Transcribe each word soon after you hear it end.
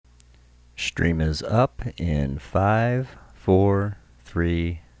Stream is up in 5, 4,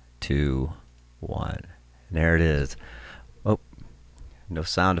 3, 2, 1. And there it is. Oh, no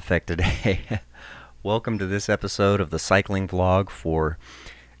sound effect today. Welcome to this episode of the cycling vlog for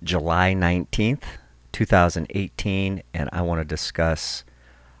July 19th, 2018. And I want to discuss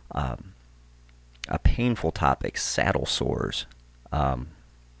a painful topic, saddle sores.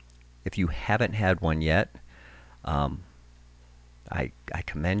 If you haven't had one yet, I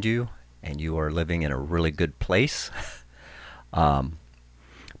commend you, and you are living in a really good place.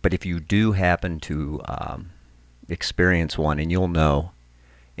 But if you do happen to experience one, and you'll know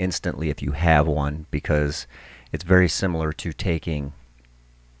instantly if you have one, because it's very similar to taking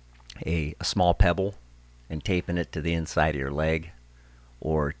a small pebble and taping it to the inside of your leg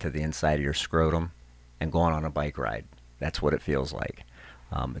or to the inside of your scrotum and going on a bike ride. That's what it feels like.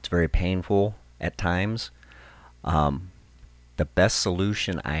 It's very painful at times. The best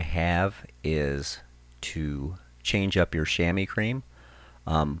solution I have is to change up your chamois cream.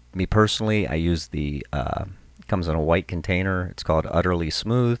 Me personally, I use the comes in a white container. It's called Utterly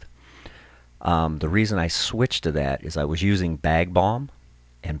Smooth. The reason I switched to that is I was using Bag Balm,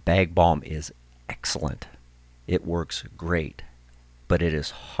 and Bag Balm is excellent. It works great, but it is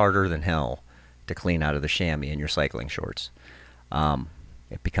harder than hell to clean out of the chamois in your cycling shorts.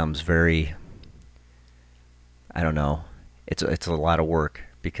 It becomes very, I don't know, it's a lot of work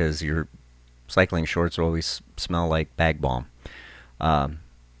because your cycling shorts always smell like Bag Balm. But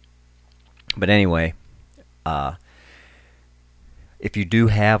anyway, if you do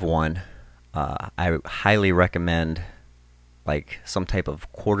have one, I highly recommend like some type of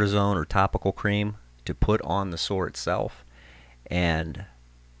cortisone or topical cream to put on the sore itself, and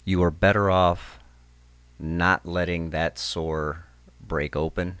you are better off not letting that sore break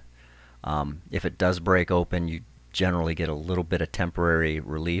open. If it does break open, you generally get a little bit of temporary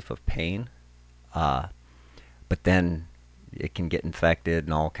relief of pain, but then it can get infected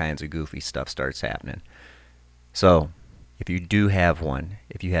and all kinds of goofy stuff starts happening. So if you do have one,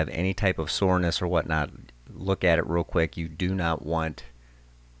 if you have any type of soreness or whatnot, look at it real quick. You do not want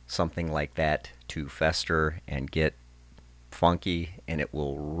something like that to fester and get funky, and it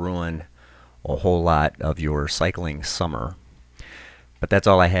will ruin a whole lot of your cycling summer. But that's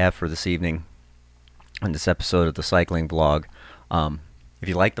all I have for this evening on this episode of the cycling vlog. If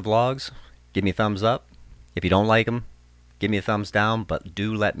you like the vlogs, give me a thumbs up. If you don't like them, give me a thumbs down, but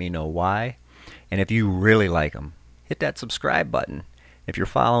do let me know why. And if you really like them, hit that subscribe button. If you're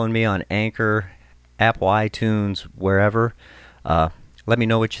following me on Anchor, Apple iTunes, wherever, let me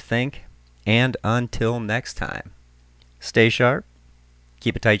know what you think. And until next time, stay sharp,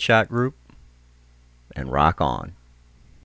 keep a tight shot group, and rock on.